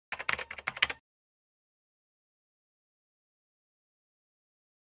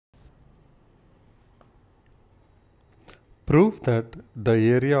Prove that the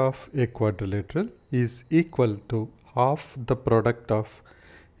area of a quadrilateral is equal to half the product of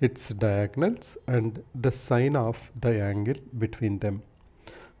its diagonals and the sine of the angle between them.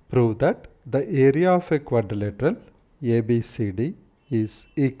 Prove that the area of a quadrilateral ABCD is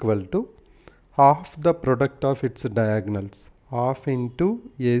equal to half the product of its diagonals, half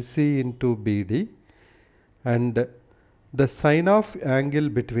into AC into BD, and the sine of angle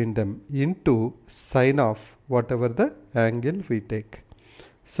between them into sine of whatever the angle we take.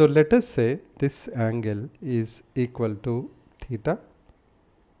 So let us say this angle is equal to theta.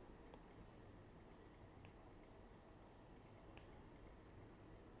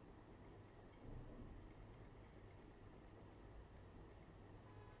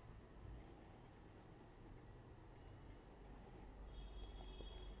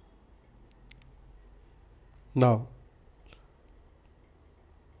 Now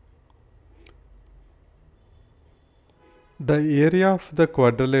the area of the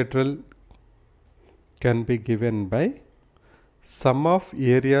quadrilateral can be given by sum of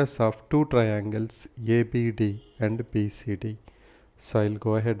areas of two triangles ABD and BCD. So I'll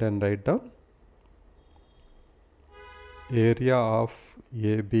go ahead and write down area of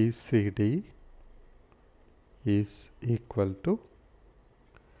ABCD is equal to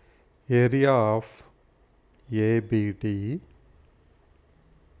area of ABD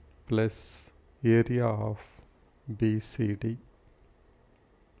plus area of BCD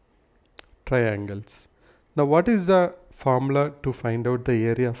triangles. Now what is the formula to find out the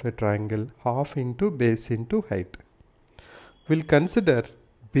area of a triangle? Half into base into height. We'll consider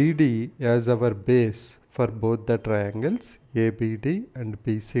BD as our base for both the triangles ABD and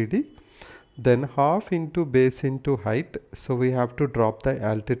BCD. Then half into base into height. So we have to drop the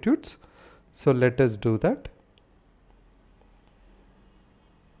altitudes. So let us do that.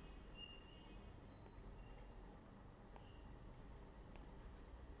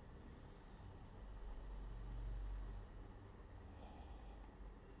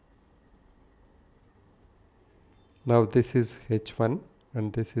 Now this is H1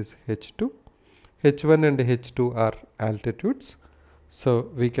 and this is H2. H1 and H2 are altitudes.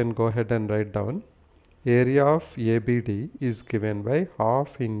 So we can go ahead and write down area of ABD is given by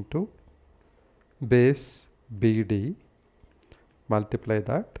half into base BD, multiply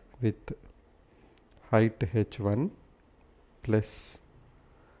that with height H1 plus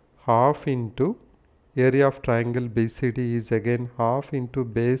half into area of triangle BCD is again half into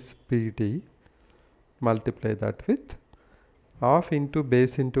base BD, multiply that with half into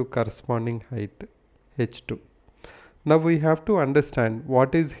base into corresponding height H2. Now we have to understand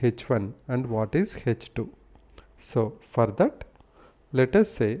what is H1 and what is H2. So for that, let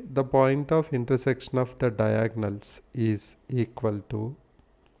us say the point of intersection of the diagonals is equal to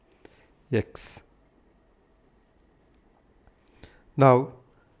x. Now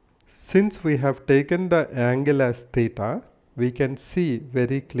since we have taken the angle as theta, we can see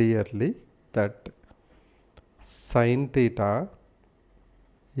very clearly that sine theta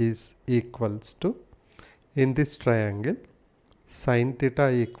is equals to, in this triangle, sine theta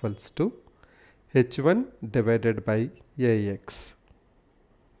equals to H1 divided by AX.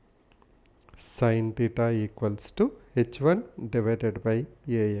 Sine theta equals to H1 divided by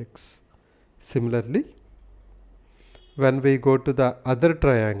AX. Similarly, when we go to the other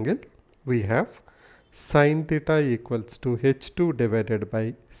triangle, we have sine theta equals to H2 divided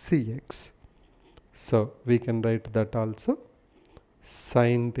by CX. So we can write that also,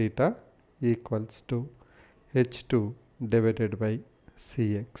 sine theta equals to H2 divided by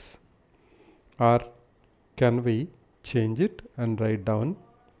CX. Or can we change it and write down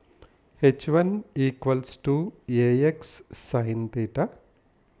H1 equals to AX sine theta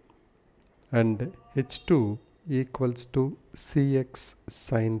and H2 equals to CX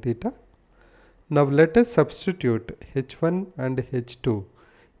sine theta. Now let us substitute H1 and H2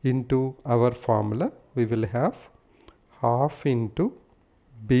 into our formula. We will have half into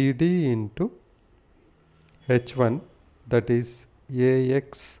BD into H1, that is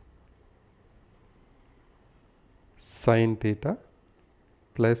AX sine theta,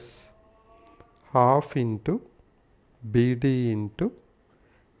 plus half into BD into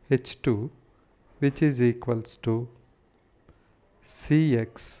H2, which is equals to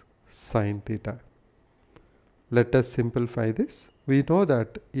CX sine theta. Let us simplify this. We know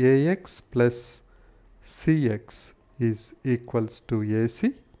that AX plus CX is equals to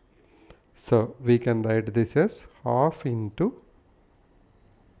AC. So we can write this as half into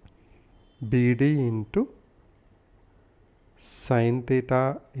BD into sine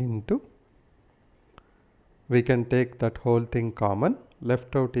theta into, we can take that whole thing common,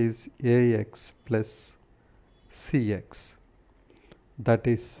 left out is AX plus Cx. That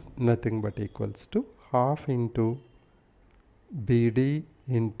is nothing but equals to half into BD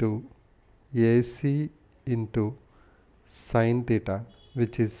into AC into sine theta,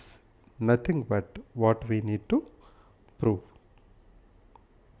 which is nothing but what we need to prove.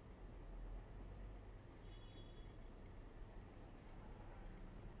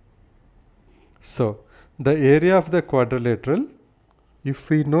 So the area of the quadrilateral, if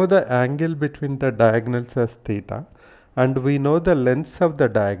we know the angle between the diagonals as theta and we know the lengths of the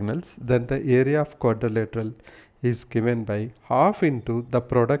diagonals, then the area of quadrilateral is given by half into the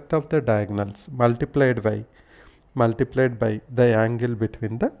product of the diagonals multiplied by the angle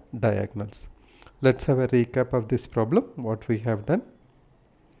between the diagonals. Let's have a recap of this problem. What we have done,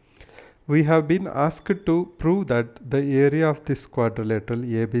 we have been asked to prove that the area of this quadrilateral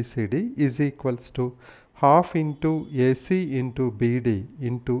ABCD is equals to half into AC into BD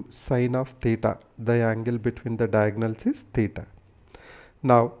into sine of theta. The angle between the diagonals is theta.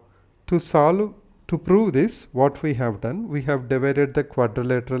 Now to prove this, what we have done, we have divided the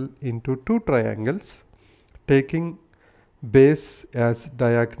quadrilateral into two triangles, taking base as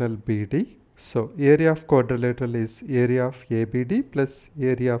diagonal BD. So area of quadrilateral is area of ABD plus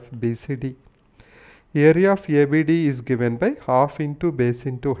area of BCD. Area of ABD is given by half into base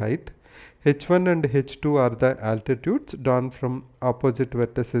into height. H1 and H2 are the altitudes drawn from opposite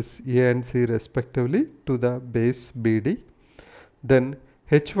vertices A and C respectively to the base BD. Then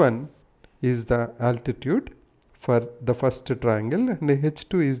H1 is the altitude for the first triangle and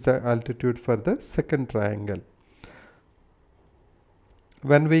H2 is the altitude for the second triangle.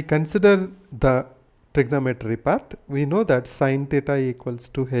 When we consider the trigonometry part, we know that sine theta equals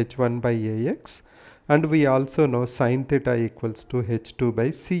to H1 by AX, and we also know sine theta equals to H2 by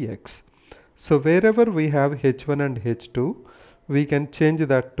CX. So wherever we have H1 and H2, we can change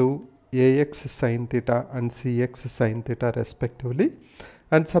that to AX sine theta and CX sine theta respectively,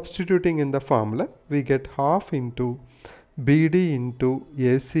 and substituting in the formula, we get half into BD into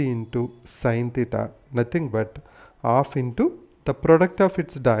AC into sine theta, nothing but half into the product of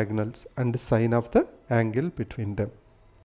its diagonals and sine of the angle between them.